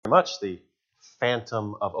much, the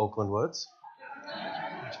Phantom of Oakland Woods.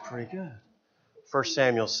 That's pretty good. 1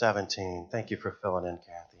 Samuel 17. Thank you for filling in,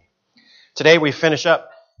 Kathy. Today we finish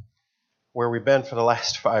up where we've been for the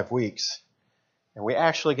last 5 weeks, and we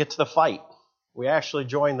actually get to the fight. We actually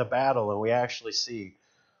join the battle, and we actually see.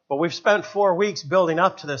 But we've spent 4 weeks building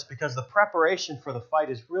up to this because the preparation for the fight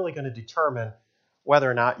is really going to determine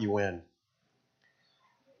whether or not you win.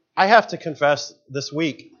 I have to confess, this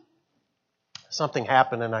week, something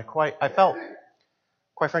happened, and I felt,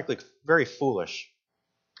 quite frankly, very foolish.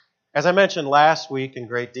 As I mentioned last week in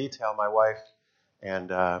great detail, my wife and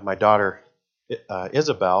my daughter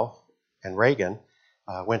Isabel and Reagan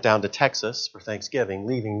went down to Texas for Thanksgiving,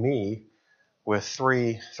 leaving me with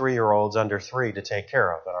 3-year-olds under 3 to take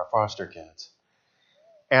care of, and our foster kids.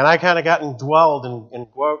 And I kind of got indwelled and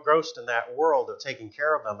engrossed in that world of taking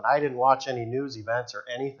care of them, and I didn't watch any news events or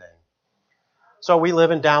anything. So we live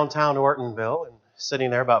in downtown Ortonville, and sitting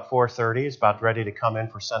there about 4:30, it's about ready to come in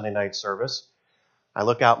for Sunday night service. I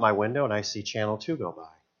look out my window and I see Channel 2 go by.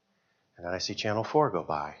 And then I see Channel 4 go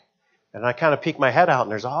by. And I kind of peek my head out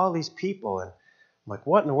and there's all these people. And I'm like,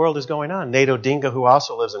 what in the world is going on? Nate Odinga, who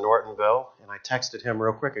also lives in Ortonville, and I texted him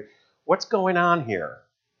real quick, what's going on here?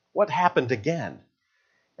 What happened again?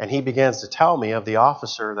 And he begins to tell me of the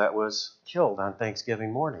officer that was killed on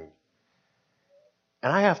Thanksgiving morning.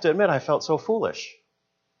 And I have to admit, I felt so foolish.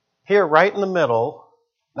 Here, right in the middle,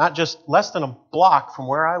 not just less than a block from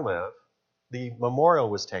where I live, the memorial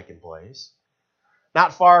was taking place.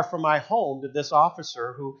 Not far from my home did this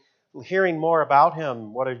officer, who, hearing more about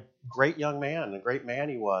him, what a great young man, a great man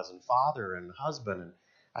he was, and father and husband. And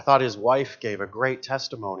I thought his wife gave a great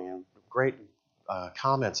testimony and great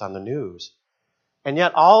comments on the news. And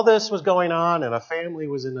yet all this was going on, and a family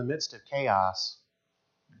was in the midst of chaos,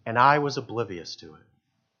 and I was oblivious to it.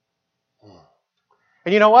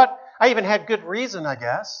 And you know what? I even had good reason, I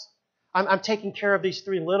guess. I'm taking care of these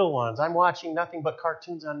 3 little ones. I'm watching nothing but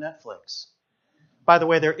cartoons on Netflix. By the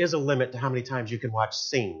way, there is a limit to how many times you can watch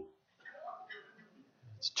Sing.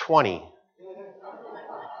 It's 20.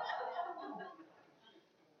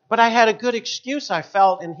 But I had a good excuse, I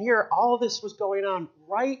felt, and here all this was going on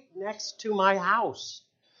right next to my house,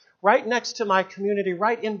 right next to my community,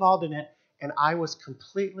 right involved in it, and I was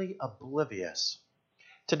completely oblivious.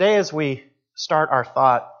 Today, as we start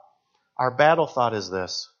our battle thought is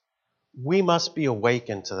this: we must be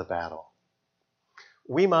awakened to the battle.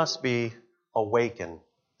 We must be awakened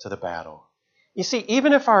to the battle. You see,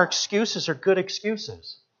 even if our excuses are good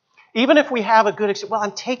excuses, even if we have a good excuse, well,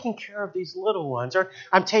 I'm taking care of these little ones, or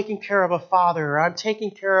I'm taking care of a father, or I'm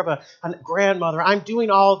taking care of a grandmother, I'm doing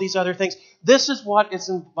all of these other things. This is what is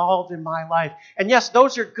involved in my life. And yes,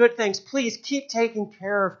 those are good things. Please keep taking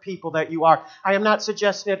care of people that you are. I am not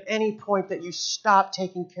suggesting at any point that you stop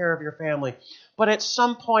taking care of your family. But at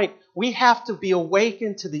some point, we have to be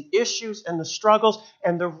awakened to the issues and the struggles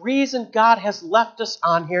and the reason God has left us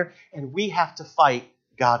on here, and we have to fight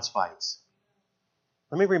God's fights.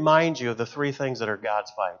 Let me remind you of the 3 things that are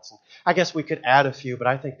God's fights. I guess we could add a few, but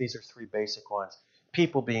I think these are 3 basic ones.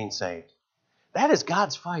 People being saved. That is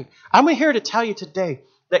God's fight. I'm here to tell you today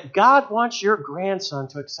that God wants your grandson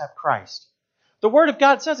to accept Christ. The Word of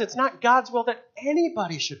God says it's not God's will that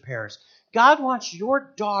anybody should perish. God wants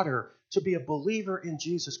your daughter to be a believer in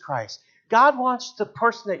Jesus Christ. God wants the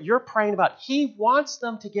person that you're praying about, He wants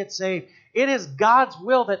them to get saved. It is God's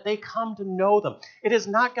will that they come to know them. It is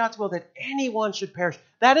not God's will that anyone should perish.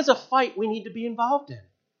 That is a fight we need to be involved in.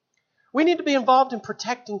 We need to be involved in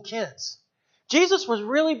protecting kids. Jesus was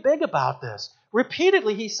really big about this.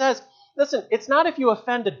 Repeatedly, He says, listen, it's not if you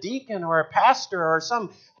offend a deacon or a pastor or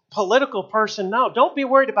some political person. No, don't be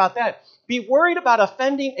worried about that. Be worried about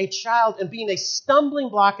offending a child and being a stumbling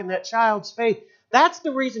block in that child's faith. That's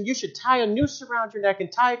the reason you should tie a noose around your neck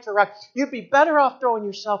and tie it to a rock. You'd be better off throwing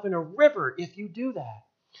yourself in a river if you do that.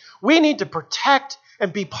 We need to protect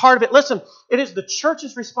and be part of it. Listen, it is the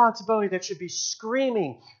church's responsibility that should be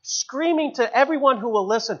screaming to everyone who will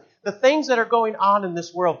listen, the things that are going on in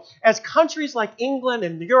this world. As countries like England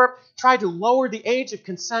and Europe try to lower the age of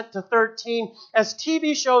consent to 13, as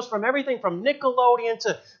TV shows from everything from Nickelodeon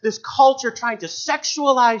to this culture trying to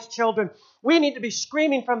sexualize children, we need to be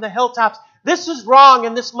screaming from the hilltops, this is wrong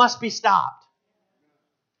and this must be stopped.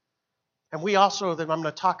 And we also, I'm going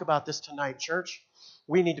to talk about this tonight, church,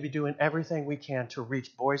 we need to be doing everything we can to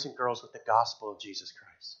reach boys and girls with the gospel of Jesus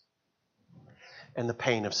Christ and the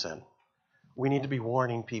pain of sin. We need to be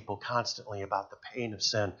warning people constantly about the pain of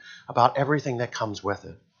sin, about everything that comes with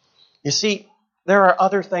it. You see, there are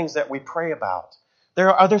other things that we pray about. There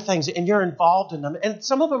are other things, and you're involved in them, and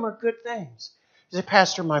some of them are good things. You say,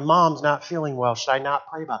 Pastor, my mom's not feeling well. Should I not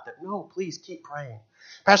pray about that? No, please keep praying.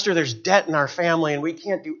 Pastor, there's debt in our family and we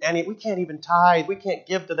can't even tithe. We can't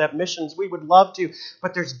give to that missions. We would love to,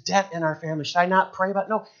 but there's debt in our family. Should I not pray about it?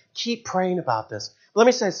 No, keep praying about this. Let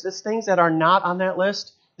me say this, things that are not on that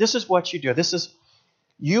list, this is what you do.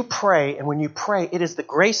 You pray, and when you pray, it is the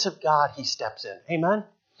grace of God He steps in. Amen?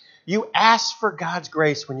 You ask for God's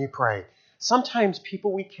grace when you pray. Sometimes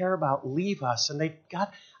people we care about leave us, and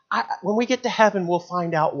when we get to heaven, we'll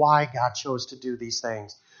find out why God chose to do these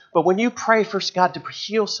things. But when you pray for God to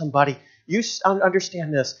heal somebody, you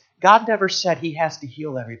understand this. God never said He has to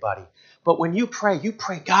heal everybody. But when you pray,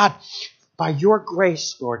 God, by your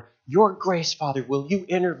grace, Lord, your grace, Father, will you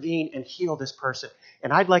intervene and heal this person?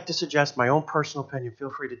 And I'd like to suggest my own personal opinion,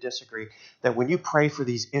 feel free to disagree, that when you pray for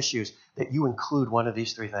these issues, that you include one of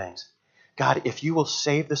these three things. God, if you will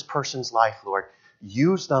save this person's life, Lord,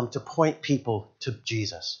 use them to point people to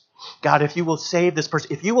Jesus. God, if you will save this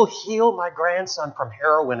person, if you will heal my grandson from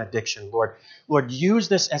heroin addiction, Lord, use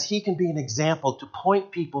this as he can be an example to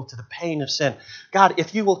point people to the pain of sin. God,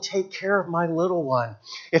 if you will take care of my little one,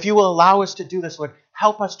 if you will allow us to do this, Lord,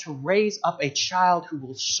 help us to raise up a child who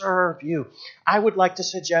will serve you. I would like to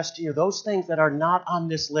suggest to you those things that are not on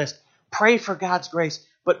this list. Pray for God's grace,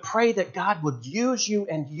 but pray that God would use you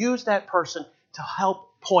and use that person to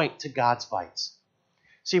help point to God's fights.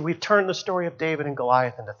 See, we've turned the story of David and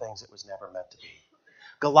Goliath into things it was never meant to be.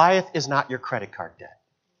 Goliath is not your credit card debt.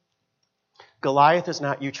 Goliath is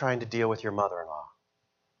not you trying to deal with your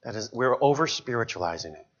mother-in-law. We're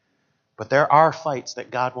over-spiritualizing it. But there are fights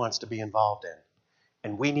that God wants to be involved in,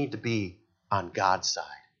 and we need to be on God's side.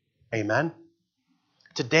 Amen?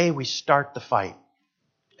 Today we start the fight,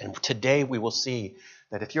 and today we will see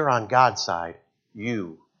that if you're on God's side,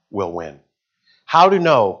 you will win. How to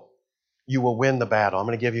know you will win the battle? I'm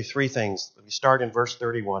going to give you three things. Let me start in verse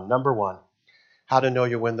 31. Number one, how to know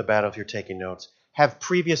you'll win the battle if you're taking notes. Have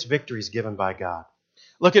previous victories given by God.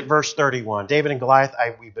 Look at verse 31. David and Goliath,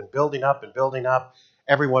 we've been building up and building up.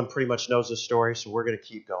 Everyone pretty much knows the story, so we're going to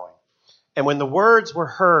keep going. And when the words were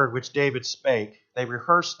heard which David spake, they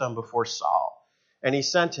rehearsed them before Saul. And he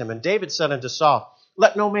sent him. And David said unto Saul,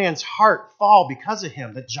 let no man's heart fall because of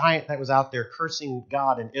him, the giant that was out there cursing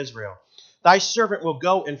God in Israel. Thy servant will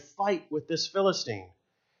go and fight with this Philistine.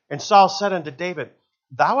 And Saul said unto David,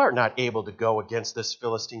 thou art not able to go against this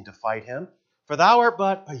Philistine to fight him, for thou art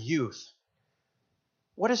but a youth.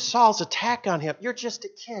 What is Saul's attack on him? You're just a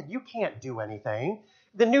kid. You can't do anything.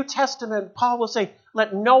 The New Testament, Paul will say,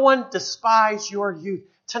 let no one despise your youth.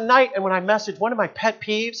 Tonight, and when I message, one of my pet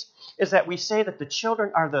peeves is that we say that the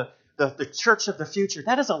children are the church of the future.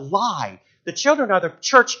 That is a lie. The children are the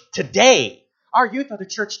church today. Our youth are the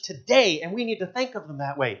church today, and we need to think of them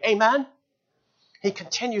that way. Amen? He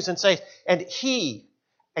continues and says, and he,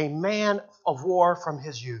 a man of war from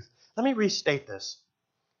his youth. Let me restate this.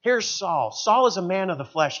 Here's Saul. Saul is a man of the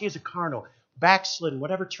flesh. He is a carnal, backslidden,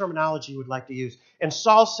 whatever terminology you would like to use. And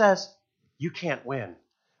Saul says, you can't win.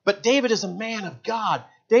 But David is a man of God.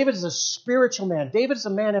 David is a spiritual man. David is a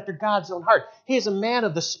man after God's own heart. He is a man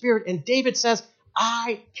of the Spirit. And David says,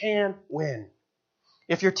 I can win.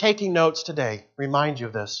 If you're taking notes today, remind you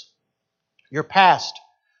of this. Your past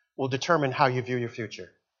will determine how you view your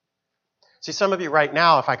future. See, some of you right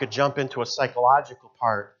now, if I could jump into a psychological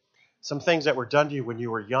part, some things that were done to you when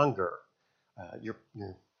you were younger, your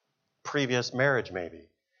previous marriage maybe,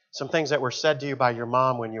 some things that were said to you by your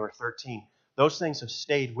mom when you were 13, those things have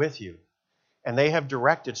stayed with you, and they have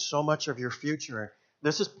directed so much of your future.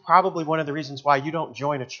 This is probably one of the reasons why you don't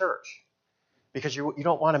join a church. Because you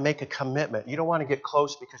don't want to make a commitment. You don't want to get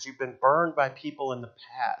close because you've been burned by people in the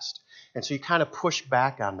past. And so you kind of push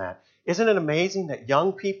back on that. Isn't it amazing that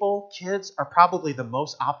young people, kids, are probably the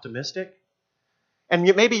most optimistic? And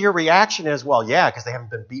maybe your reaction is, well, yeah, because they haven't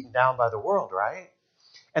been beaten down by the world, right?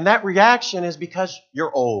 And that reaction is because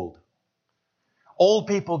you're old. Old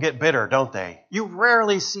people get bitter, don't they? You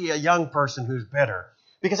rarely see a young person who's bitter.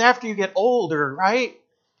 Because after you get older, right?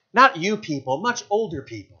 Not you people, much older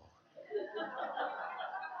people.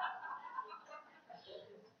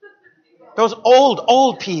 Those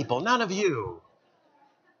old people, none of you.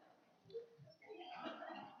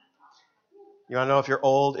 You want to know if you're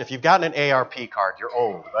old? If you've gotten an ARP card, you're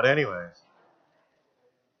old. But anyways.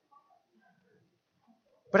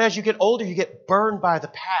 But as you get older, you get burned by the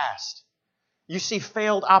past. You see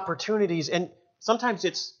failed opportunities, and sometimes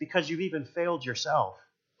it's because you've even failed yourself.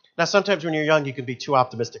 Now, sometimes when you're young, you can be too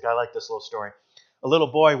optimistic. I like this little story. A little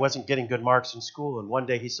boy wasn't getting good marks in school, and one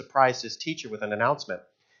day he surprised his teacher with an announcement.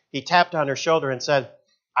 He tapped on her shoulder and said,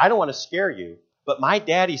 I don't want to scare you, but my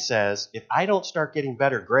daddy says if I don't start getting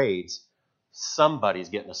better grades, somebody's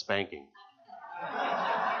getting a spanking.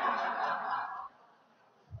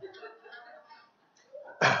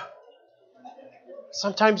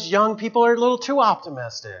 Sometimes young people are a little too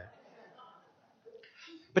optimistic.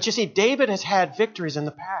 But you see, David has had victories in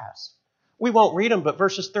the past. We won't read them, but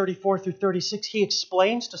verses 34 through 36, he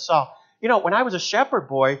explains to Saul, when I was a shepherd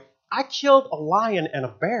boy, I killed a lion and a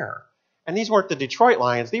bear. And these weren't the Detroit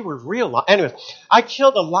Lions, these were real lions. Anyways, I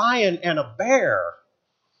killed a lion and a bear.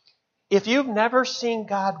 If you've never seen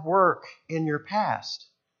God work in your past,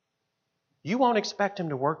 you won't expect him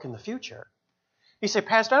to work in the future. You say,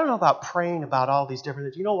 Pastor, I don't know about praying about all these different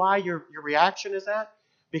things. You know why your reaction is that?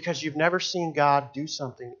 Because you've never seen God do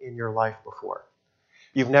something in your life before.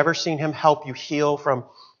 You've never seen him help you heal from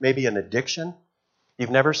maybe an addiction.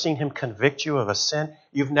 You've never seen him convict you of a sin.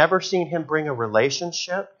 You've never seen him bring a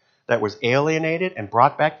relationship that was alienated and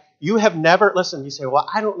brought back. You have never, listen, you say, well,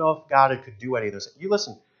 I don't know if God could do any of this. You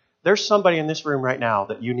listen, there's somebody in this room right now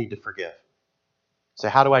that you need to forgive. Say,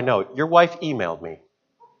 how do I know? Your wife emailed me.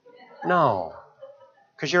 No,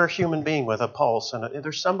 because you're a human being with a pulse, and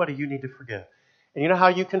there's somebody you need to forgive. And you know how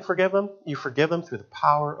you can forgive them? You forgive them through the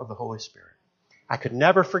power of the Holy Spirit. I could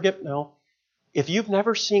never forgive. No. If you've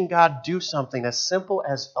never seen God do something as simple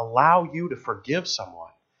as allow you to forgive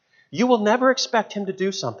someone, you will never expect him to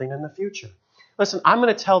do something in the future. Listen, I'm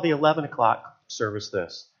going to tell the 11 o'clock service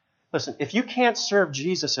this. Listen, if you can't serve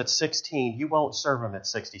Jesus at 16, you won't serve him at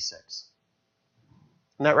 66.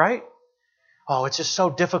 Isn't that right? Oh, it's just so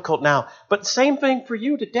difficult now. But same thing for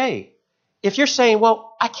you today. If you're saying,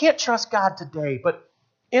 well, I can't trust God today, but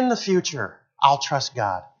in the future, I'll trust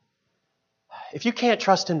God. If you can't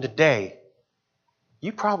trust him today,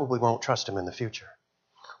 you probably won't trust him in the future.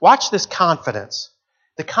 Watch this confidence.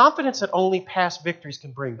 The confidence that only past victories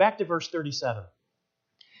can bring. Back to verse 37.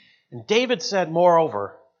 And David said,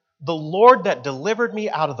 moreover, the Lord that delivered me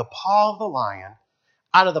out of the paw of the lion,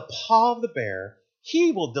 out of the paw of the bear,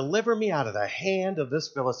 he will deliver me out of the hand of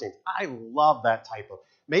this Philistine. I love that type of,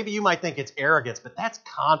 maybe you might think it's arrogance, but that's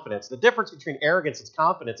confidence. The difference between arrogance and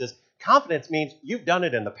confidence is confidence means you've done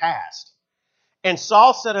it in the past. And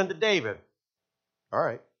Saul said unto David, all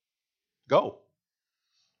right, go.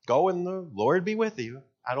 Go and the Lord be with you.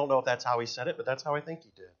 I don't know if that's how he said it, but that's how I think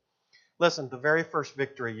he did. Listen, the very first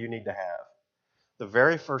victory you need to have, the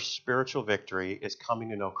very first spiritual victory is coming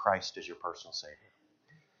to know Christ as your personal Savior.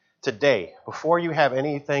 Today, before you have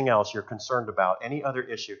anything else you're concerned about, any other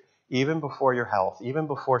issue, even before your health, even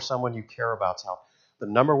before someone you care about's health, the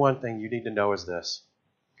number one thing you need to know is this.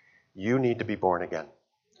 You need to be born again.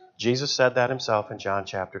 Jesus said that himself in John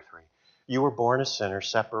chapter 3. You were born a sinner,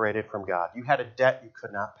 separated from God. You had a debt you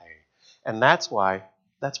could not pay. And that's why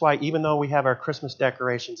even though we have our Christmas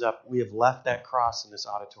decorations up, we have left that cross in this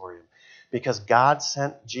auditorium. Because God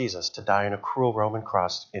sent Jesus to die on a cruel Roman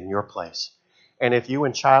cross in your place. And if you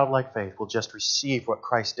in childlike faith will just receive what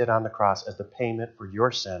Christ did on the cross as the payment for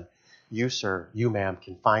your sin, you, sir, you, ma'am,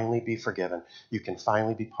 can finally be forgiven. You can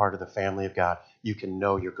finally be part of the family of God. You can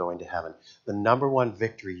know you're going to heaven. The number one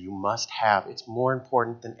victory you must have, it's more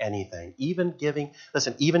important than anything. Even taking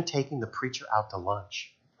the preacher out to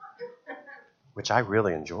lunch, which I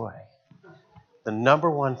really enjoy. The number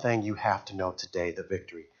one thing you have to know today, the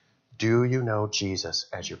victory. Do you know Jesus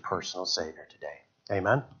as your personal Savior today?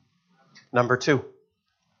 Amen? Number 2,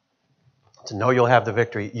 to know you'll have the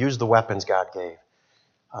victory, use the weapons God gave.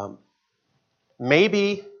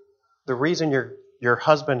 Maybe the reason your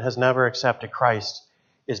husband has never accepted Christ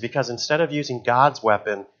is because instead of using God's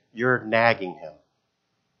weapon, you're nagging him.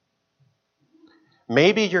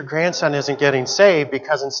 Maybe your grandson isn't getting saved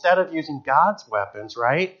because instead of using God's weapons,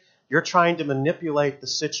 right, you're trying to manipulate the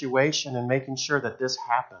situation and making sure that this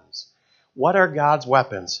happens. What are God's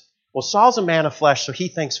weapons? Well, Saul's a man of flesh, so he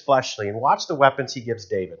thinks fleshly. And watch the weapons he gives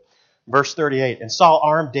David. Verse 38, and Saul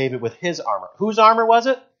armed David with his armor. Whose armor was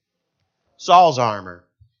it? Saul's armor.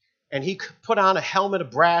 And he put on a helmet of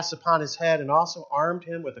brass upon his head and also armed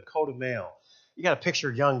him with a coat of mail. You got to picture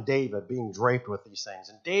young David being draped with these things.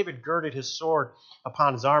 And David girded his sword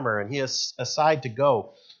upon his armor, and he aside to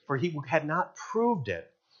go, for he had not proved it.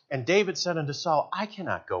 And David said unto Saul, I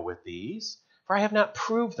cannot go with these, for I have not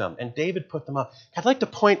proved them. And David put them up. I'd like to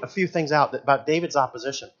point a few things out about David's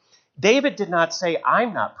opposition. David did not say,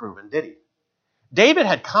 I'm not proven, did he? David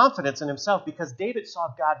had confidence in himself because David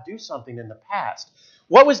saw God do something in the past.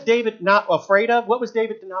 What was David not afraid of? What was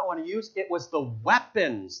David did not want to use? It was the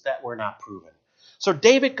weapons that were not proven. So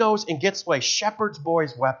David goes and gets away shepherd's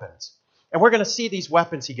boy's weapons. And we're going to see these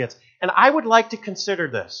weapons he gets. And I would like to consider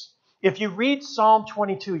this. If you read Psalm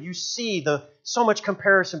 22, you see so much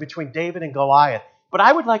comparison between David and Goliath. But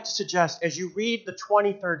I would like to suggest, as you read the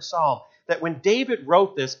 23rd Psalm, that when David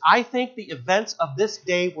wrote this, I think the events of this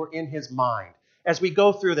day were in his mind. As we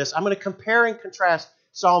go through this, I'm going to compare and contrast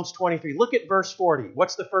Psalms 23. Look at verse 40.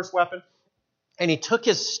 What's the first weapon? And he took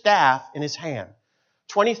his staff in his hand.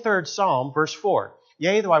 23rd Psalm, verse 4.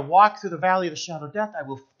 Yea, though I walk through the valley of the shadow of death, I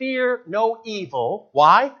will fear no evil.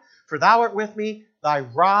 Why? For thou art with me, thy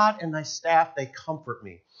rod and thy staff, they comfort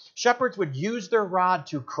me. Shepherds would use their rod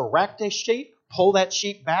to correct a sheep, pull that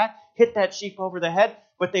sheep back, hit that sheep over the head,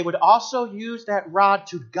 but they would also use that rod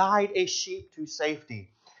to guide a sheep to safety.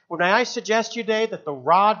 When I suggest you today that the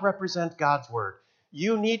rod represents God's word,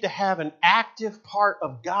 you need to have an active part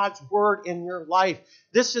of God's word in your life.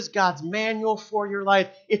 This is God's manual for your life.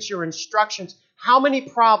 It's your instructions. How many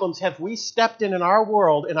problems have we stepped in our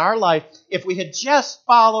world, in our life, if we had just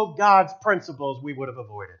followed God's principles, we would have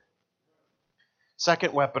avoided?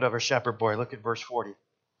 Second weapon of a shepherd boy, look at verse 40.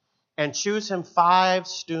 And choose him 5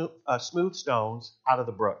 smooth stones out of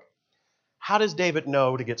the brook. How does David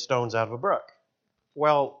know to get stones out of a brook?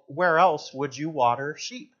 Well, where else would you water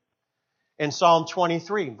sheep? In Psalm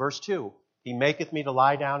 23, verse 2, he maketh me to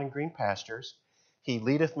lie down in green pastures. He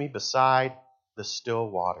leadeth me beside the still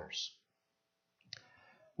waters.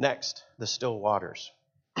 Next, the still waters.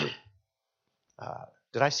 Did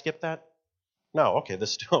I skip that? No, okay, the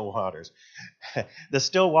still waters. The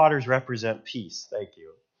still waters represent peace. Thank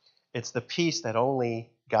you. It's the peace that only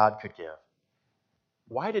God could give.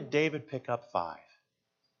 Why did David pick up 5?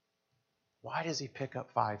 Why does he pick up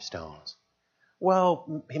 5 stones?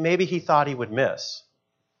 Well, maybe he thought he would miss.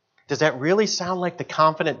 Does that really sound like the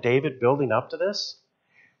confident David building up to this?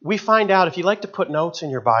 We find out, if you like to put notes in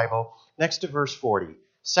your Bible, next to verse 40,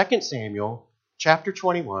 2 Samuel chapter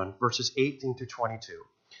 21, verses 18 through 22.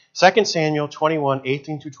 2 Samuel 21,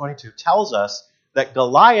 18 through 22 tells us that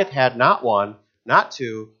Goliath had not 1, not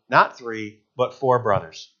 2, not 3, but 4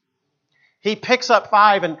 brothers. He picks up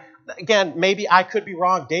 5, and again, maybe I could be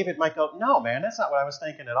wrong. David might go, no, man, that's not what I was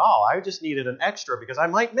thinking at all. I just needed an extra because I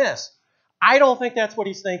might miss. I don't think that's what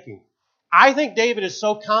he's thinking. I think David is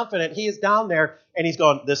so confident he is down there and he's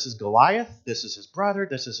going, this is Goliath, this is his brother,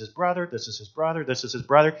 this is his brother, this is his brother, this is his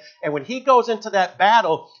brother. And when he goes into that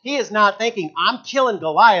battle, he is not thinking, I'm killing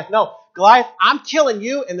Goliath. No, Goliath, I'm killing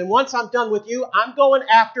you, and then once I'm done with you, I'm going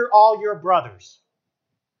after all your brothers.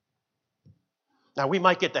 Now, we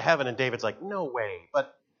might get to heaven and David's like, no way,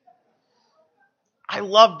 but I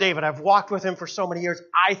love David. I've walked with him for so many years.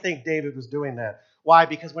 I think David was doing that. Why?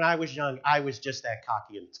 Because when I was young, I was just that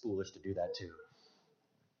cocky and foolish to do that too.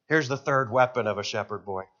 Here's the third weapon of a shepherd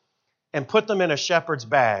boy. And put them in a shepherd's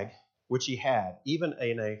bag, which he had, even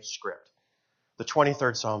in a script. The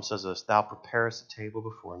 23rd Psalm says this, Thou preparest a table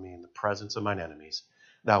before me in the presence of mine enemies.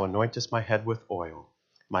 Thou anointest my head with oil.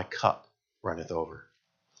 My cup runneth over.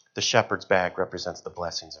 The shepherd's bag represents the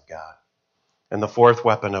blessings of God. And the fourth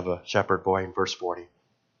weapon of a shepherd boy in verse 40.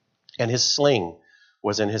 And his sling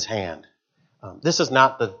was in his hand. This is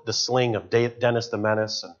not the sling of Dennis the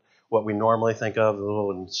Menace and what we normally think of, the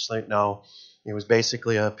little sling. No, it was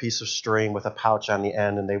basically a piece of string with a pouch on the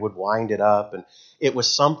end, and they would wind it up. And it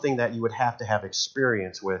was something that you would have to have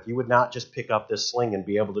experience with. You would not just pick up this sling and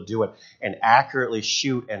be able to do it and accurately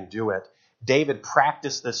shoot and do it. David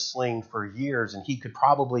practiced this sling for years, and he could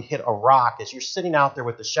probably hit a rock as you're sitting out there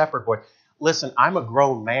with the shepherd boy. Listen, I'm a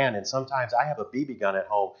grown man, and sometimes I have a BB gun at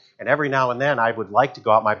home, and every now and then I would like to go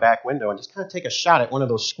out my back window and just kind of take a shot at one of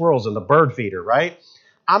those squirrels in the bird feeder, right?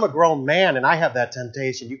 I'm a grown man, and I have that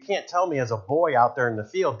temptation. You can't tell me as a boy out there in the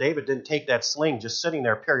field, David didn't take that sling just sitting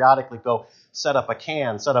there periodically, go set up a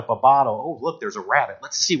can, set up a bottle. Oh, look, there's a rabbit.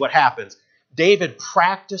 Let's see what happens. David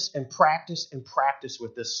practiced and practiced and practiced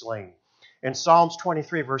with this sling. In Psalms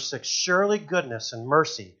 23, verse 6, Surely goodness and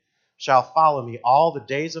mercy shall follow me all the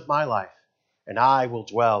days of my life, and I will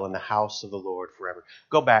dwell in the house of the Lord forever.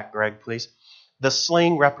 Go back, Greg, please. The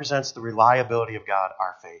sling represents the reliability of God,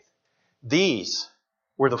 our faith. These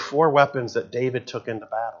were the 4 weapons that David took into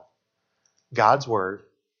battle. God's word,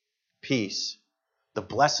 peace, the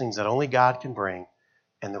blessings that only God can bring,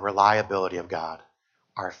 and the reliability of God,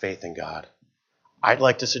 our faith in God. I'd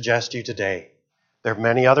like to suggest to you today, there are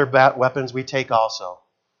many other weapons we take also,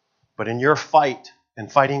 but in your fight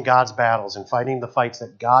and fighting God's battles and fighting the fights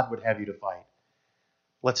that God would have you to fight,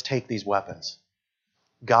 let's take these weapons.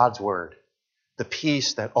 God's word, the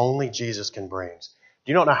peace that only Jesus can bring.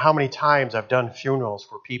 You don't know how many times I've done funerals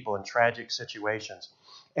for people in tragic situations,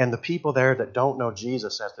 and the people there that don't know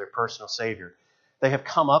Jesus as their personal Savior, they have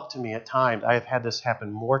come up to me at times. I have had this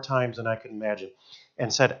happen more times than I can imagine,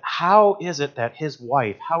 and said, how is it that his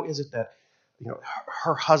wife, how is it that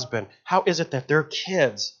her husband, how is it that their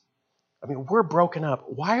kids, we're broken up.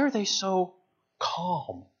 Why are they so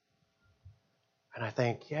calm? And I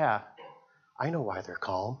think, yeah, I know why they're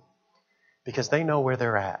calm. Because they know where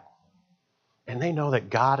they're at. And they know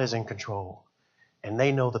that God is in control. And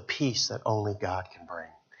they know the peace that only God can bring.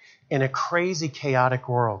 In a crazy, chaotic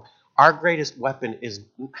world, our greatest weapon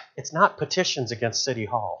it's not petitions against City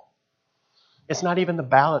Hall. It's not even the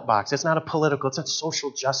ballot box. It's not a political, it's a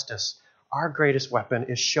social justice. Our greatest weapon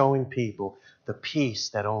is showing people the peace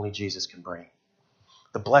that only Jesus can bring.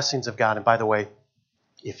 The blessings of God. And by the way,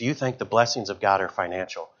 if you think the blessings of God are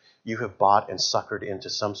financial, you have bought and suckered into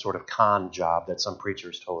some sort of con job that some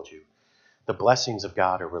preachers told you. The blessings of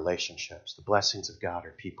God are relationships. The blessings of God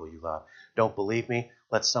are people you love. Don't believe me?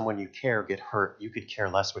 Let someone you care get hurt. You could care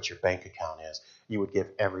less what your bank account is. You would give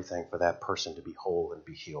everything for that person to be whole and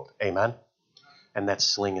be healed. Amen? And that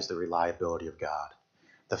sling is the reliability of God,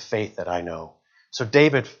 the faith that I know. So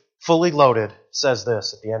David, fully loaded, says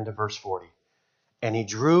this at the end of verse 40. And he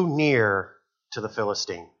drew near to the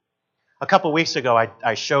Philistine. A couple weeks ago,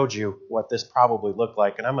 I showed you what this probably looked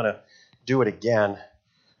like, and I'm going to do it again.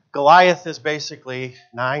 Goliath is basically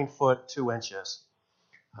 9 foot 2 inches.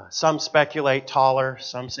 Some speculate taller,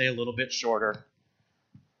 some say a little bit shorter.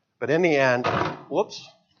 But in the end, whoops.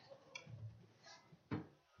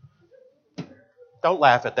 Don't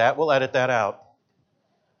laugh at that. We'll edit that out.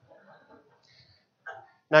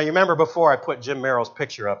 Now, you remember before I put Jim Merrill's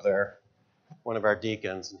picture up there, one of our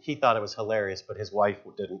deacons, and he thought it was hilarious, but his wife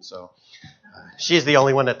didn't, so she's the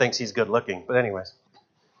only one that thinks he's good looking. But anyways,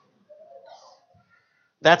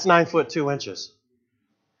 that's 9 foot 2 inches.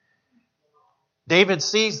 David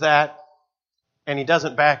sees that, and he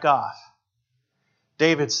doesn't back off.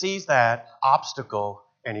 David sees that obstacle,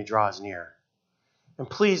 and he draws near. And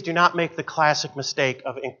please do not make the classic mistake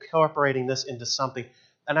of incorporating this into something.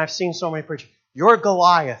 And I've seen so many preachers. You're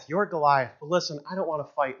Goliath. Well, listen, I don't want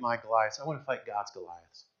to fight my Goliaths. I want to fight God's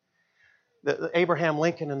Goliaths. The Abraham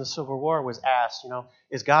Lincoln in the Civil War was asked,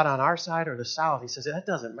 is God on our side or the South? He says, that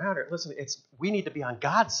doesn't matter. Listen, we need to be on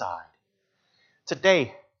God's side.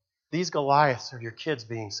 Today, these Goliaths are your kids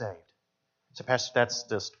being saved. So, Pastor, that's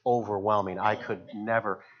just overwhelming. I could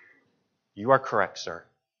never. You are correct, sir.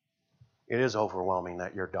 It is overwhelming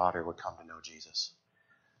that your daughter would come to know Jesus.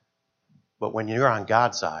 But when you're on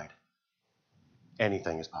God's side,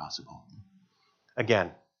 anything is possible.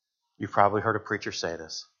 Again, you've probably heard a preacher say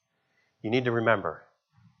this. You need to remember,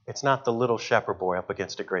 it's not the little shepherd boy up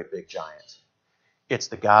against a great big giant. It's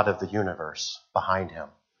the God of the universe behind him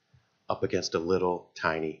up against a little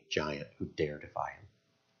tiny giant who dare defy him.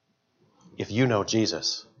 If you know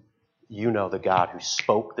Jesus, you know the God who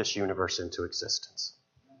spoke this universe into existence.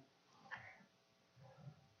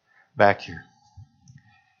 Back here.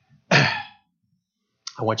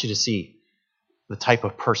 I want you to see the type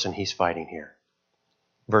of person he's fighting here.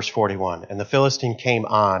 Verse 41, and the Philistine came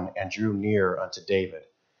on and drew near unto David.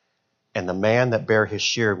 And the man that bare his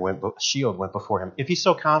shield went before him. If he's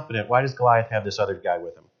so confident, why does Goliath have this other guy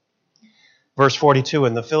with him? Verse 42,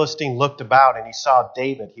 and the Philistine looked about and he saw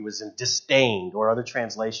David. He was in disdained, or other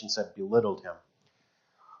translations said belittled him.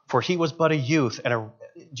 For he was but a youth.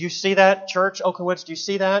 Do you see that, church, Oakenwoods? Do you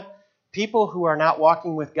see that? People who are not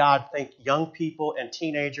walking with God think young people and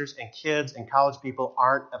teenagers and kids and college people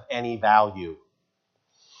aren't of any value.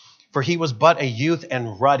 For he was but a youth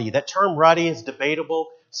and ruddy. That term ruddy is debatable.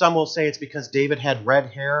 Some will say it's because David had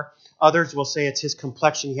red hair. Others will say it's his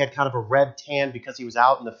complexion. He had kind of a red tan because he was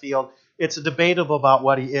out in the field. It's debatable about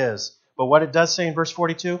what he is. But what it does say in verse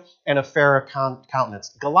 42, and a fair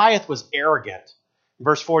countenance. Goliath was arrogant.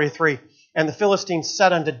 Verse 43, and the Philistine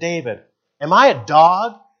said unto David, am I a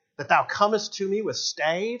dog that thou comest to me with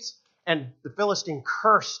staves? And the Philistine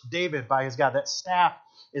cursed David by his God. That staff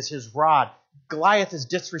is his rod. Goliath is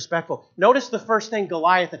disrespectful. Notice the first thing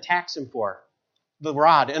Goliath attacks him for, the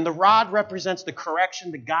rod. And the rod represents the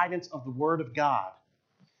correction, the guidance of the word of God.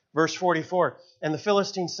 Verse 44, and the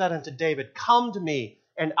Philistine said unto David, come to me,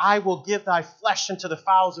 and I will give thy flesh unto the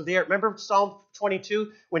fowls of the air. Remember Psalm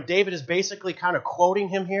 22, when David is basically kind of quoting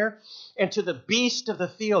him here? And to the beast of the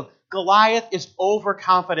field. Goliath is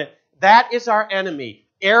overconfident. That is our enemy.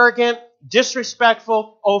 Arrogant,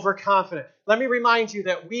 disrespectful, overconfident. Let me remind you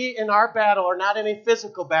that we in our battle are not in a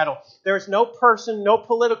physical battle. There is no person, no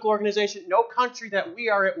political organization, no country that we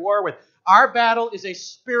are at war with. Our battle is a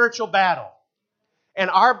spiritual battle. And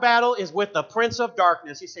our battle is with the prince of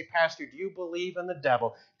darkness. You say, Pastor, do you believe in the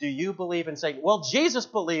devil? Do you believe in Satan? Well, Jesus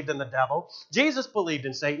believed in the devil. Jesus believed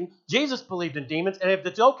in Satan. Jesus believed in demons. And if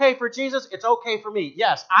it's okay for Jesus, it's okay for me.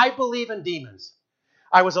 Yes, I believe in demons.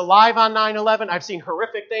 I was alive on 9/11. I've seen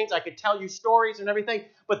horrific things. I could tell you stories and everything.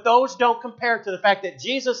 But those don't compare to the fact that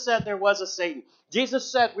Jesus said there was a Satan. Jesus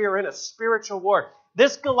said we are in a spiritual war.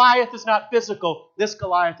 This Goliath is not physical. This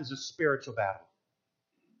Goliath is a spiritual battle.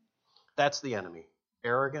 That's the enemy.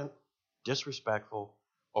 Arrogant, disrespectful,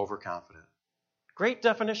 overconfident. Great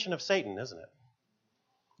definition of Satan, isn't it?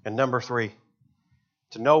 And number 3,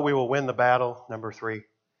 To know we will win the battle, number 3,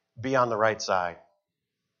 be on the right side,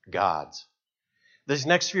 God's. These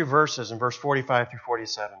next few verses in verse 45 through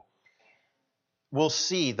 47, we'll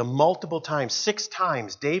see the multiple times, 6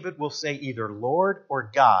 times, David will say either Lord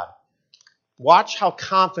or God. Watch how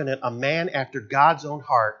confident a man after God's own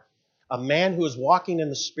heart, a man who is walking in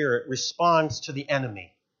the Spirit, responds to the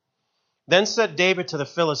enemy. Then said David to the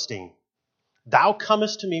Philistine, Thou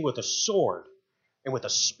comest to me with a sword, and with a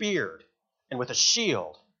spear, and with a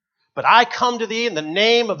shield. But I come to thee in the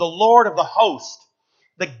name of the Lord of the host,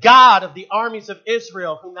 the God of the armies of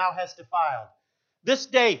Israel, whom thou hast defiled. This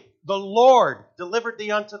day the Lord delivered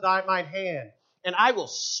thee unto mine hand, and I will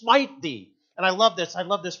smite thee. And I love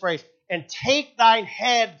this phrase, and take thine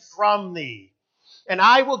head from thee. And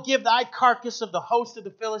I will give thy carcass of the host of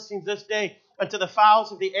the Philistines this day unto the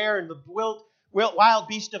fowls of the air and the wild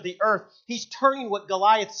beast of the earth. He's turning what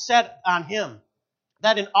Goliath said on him,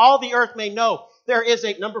 that in all the earth may know there is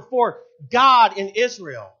a, number 4, God in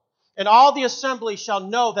Israel. And all the assembly shall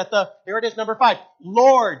know that here it is, number 5,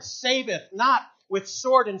 Lord saveth not with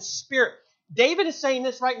sword and spear. David is saying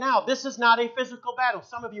this right now. This is not a physical battle.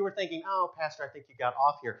 Some of you are thinking, oh, Pastor, I think you got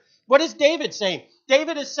off here. What is David saying?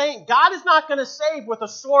 David is saying God is not going to save with a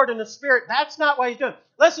sword and a spear. That's not what he's doing.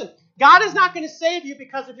 Listen, God is not going to save you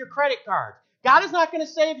because of your credit card. God is not going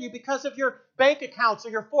to save you because of your bank accounts or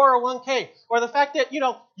your 401k or the fact that,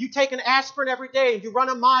 you take an aspirin every day and you run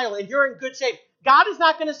a mile and you're in good shape. God is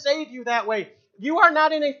not going to save you that way. You are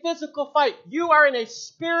not in a physical fight. You are in a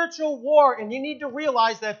spiritual war, and you need to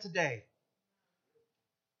realize that today.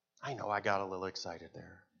 I know I got a little excited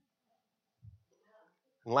there.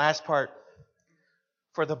 And last part,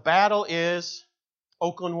 for the battle is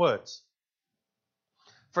Oakland Woods.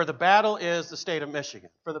 For the battle is the state of Michigan.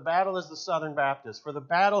 For the battle is the Southern Baptist. For the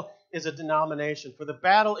battle is a denomination. For the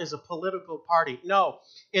battle is a political party. No,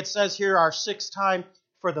 it says here our 6th time,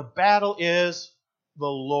 for the battle is the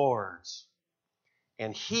Lord's.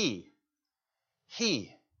 And He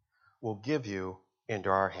will give you into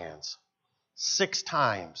our hands. 6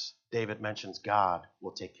 times David mentions God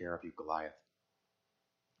will take care of you, Goliath.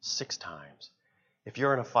 6 times. If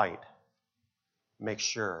you're in a fight, make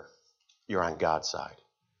sure you're on God's side,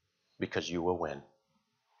 because you will win.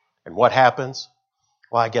 And what happens?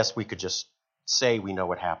 Well, I guess we could just say we know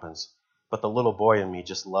what happens, but the little boy in me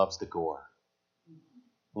just loves the gore,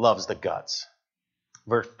 loves the guts.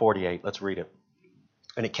 Verse 48, let's read it.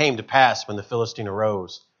 And it came to pass when the Philistine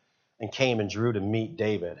arose and came and drew to meet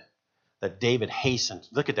David, that David hastened.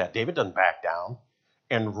 Look at that. David doesn't back down,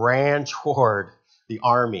 and ran toward the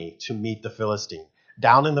army to meet the Philistine.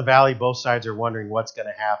 Down in the valley, both sides are wondering what's going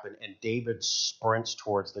to happen, and David sprints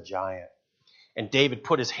towards the giant. And David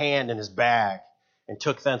put his hand in his bag and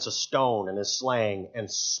took thence a stone and his sling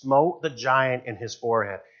and smote the giant in his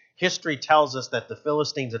forehead. History tells us that the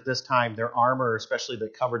Philistines at this time, their armor, especially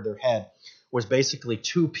that covered their head, was basically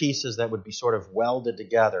 2 pieces that would be sort of welded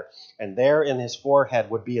together. And there in his forehead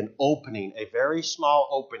would be an opening, a very small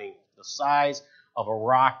opening, the size of a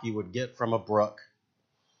rock you would get from a brook,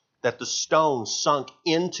 that the stone sunk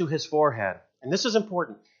into his forehead. And this is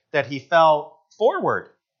important, that he fell forward.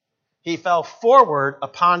 He fell forward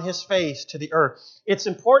upon his face to the earth. It's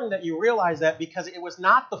important that you realize that, because it was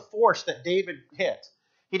not the force that David hit.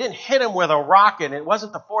 He didn't hit him with a rocket. It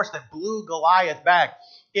wasn't the force that blew Goliath back.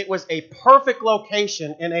 It was a perfect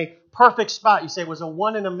location in a perfect spot. You say it was a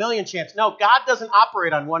 1 in a million chance. No, God doesn't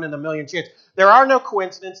operate on 1 in a million chance. There are no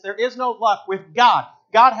coincidences. There is no luck with God.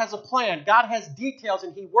 God has a plan. God has details,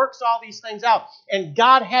 and He works all these things out. And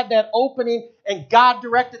God had that opening, and God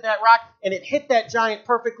directed that rock, and it hit that giant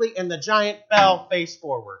perfectly, and the giant fell face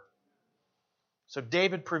forward. So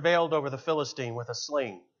David prevailed over the Philistine with a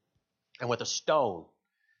sling and with a stone,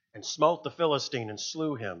 and smote the Philistine and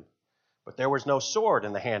slew him. But there was no sword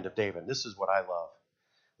in the hand of David. This is what I love.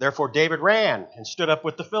 Therefore David ran and stood up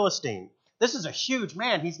with the Philistine. This is a huge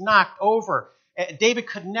man. He's knocked over. David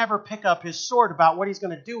could never pick up his sword about what he's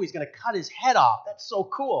going to do. He's going to cut his head off. That's so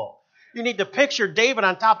cool. You need to picture David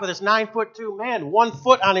on top of this 9'2" man, 1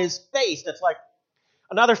 foot on his face. That's like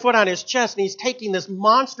another foot on his chest. And he's taking this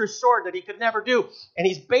monstrous sword that he could never do. And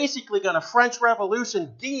he's basically going to French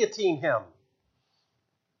Revolution guillotine him.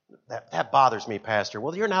 That bothers me, Pastor.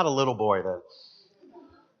 Well, you're not a little boy then.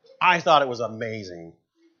 I thought it was amazing.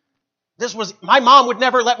 My mom would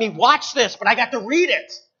never let me watch this, but I got to read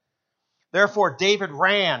it. Therefore David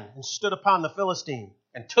ran and stood upon the Philistine,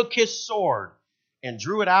 and took his sword, and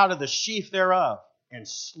drew it out of the sheath thereof, and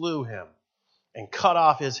slew him, and cut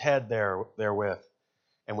off his head therewith.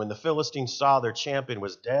 And when the Philistines saw their champion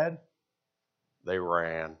was dead, they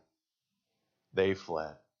ran. They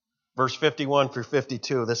fled. Verse 51 through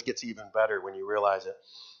 52, this gets even better when you realize it.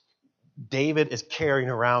 David is carrying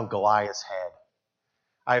around Goliath's head.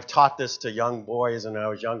 I've taught this to young boys when I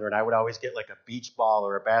was younger, and I would always get like a beach ball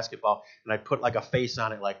or a basketball, and I'd put like a face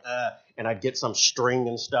on it, and I'd get some string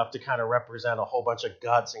and stuff to kind of represent a whole bunch of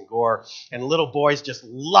guts and gore. And little boys just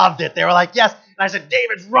loved it. They were like, yes. And I said,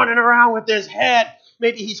 David's running around with his head.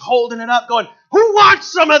 Maybe he's holding it up going, who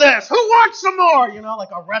wants some of this? Who wants some more? You know, like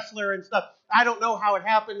a wrestler and stuff. I don't know how it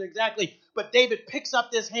happened exactly, but David picks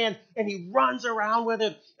up this hand and he runs around with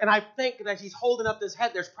it. And I think that as he's holding up his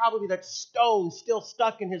head, there's probably that stone still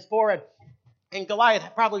stuck in his forehead. And Goliath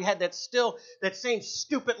probably had that same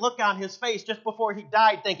stupid look on his face just before he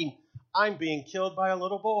died, thinking, I'm being killed by a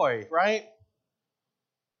little boy, right?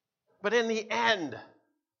 But in the end,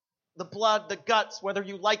 the blood, the guts, whether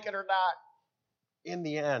you like it or not, in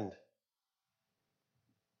the end,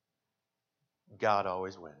 God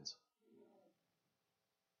always wins.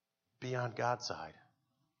 Be on God's side.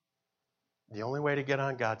 The only way to get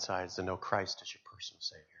on God's side is to know Christ as your personal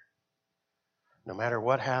Savior. No matter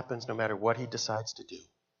what happens, no matter what He decides to do,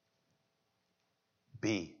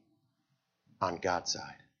 be on God's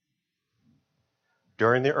side.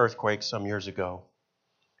 During the earthquake some years ago,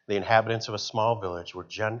 the inhabitants of a small village were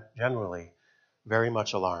generally very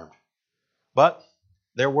much alarmed. But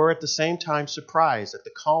there were at the same time surprised at the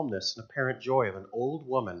calmness and apparent joy of an old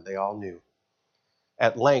woman they all knew.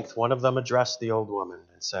 At length, one of them addressed the old woman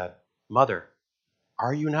and said, Mother,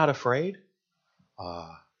 are you not afraid?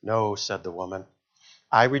 No, said the woman.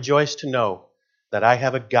 I rejoice to know that I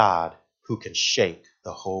have a God who can shake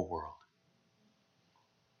the whole world.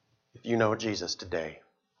 If you know Jesus today,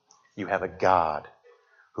 you have a God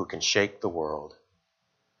who can shake the world.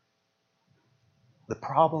 The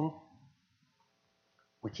problem,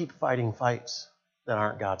 we keep fighting fights that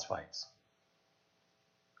aren't God's fights.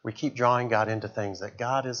 We keep drawing God into things that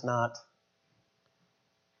God is not.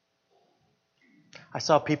 I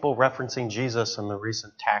saw people referencing Jesus in the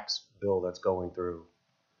recent tax bill that's going through.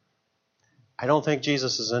 I don't think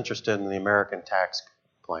Jesus is interested in the American tax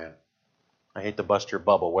plan. I hate to bust your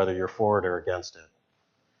bubble, whether you're for it or against it.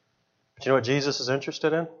 But you know what Jesus is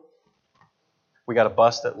interested in? We got a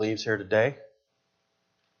bus that leaves here today,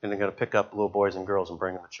 and they're going to pick up little boys and girls and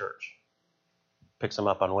bring them to church. Picks them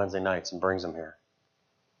up on Wednesday nights and brings them here.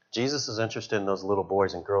 Jesus is interested in those little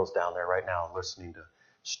boys and girls down there right now listening to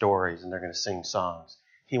stories, and they're going to sing songs.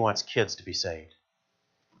 He wants kids to be saved.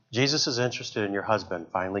 Jesus is interested in your husband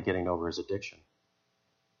finally getting over his addiction.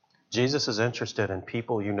 Jesus is interested in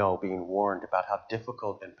people you know being warned about how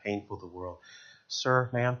difficult and painful the world. Sir,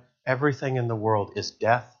 ma'am, everything in the world is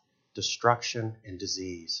death, destruction, and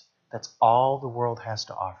disease. That's all the world has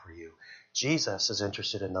to offer you. Jesus is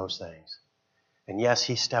interested in those things. And yes,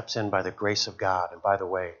 He steps in by the grace of God. And by the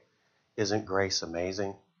way, isn't grace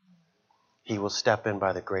amazing? He will step in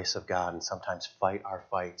by the grace of God and sometimes fight our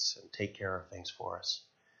fights and take care of things for us.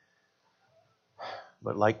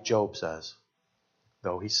 But like Job says,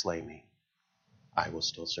 though He slay me, I will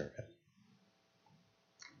still serve Him.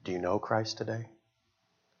 Do you know Christ today?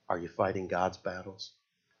 Are you fighting God's battles,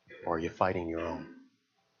 or are you fighting your own?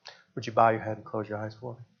 Would you bow your head and close your eyes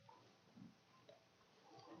for me?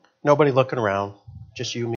 Nobody looking around, just you, me.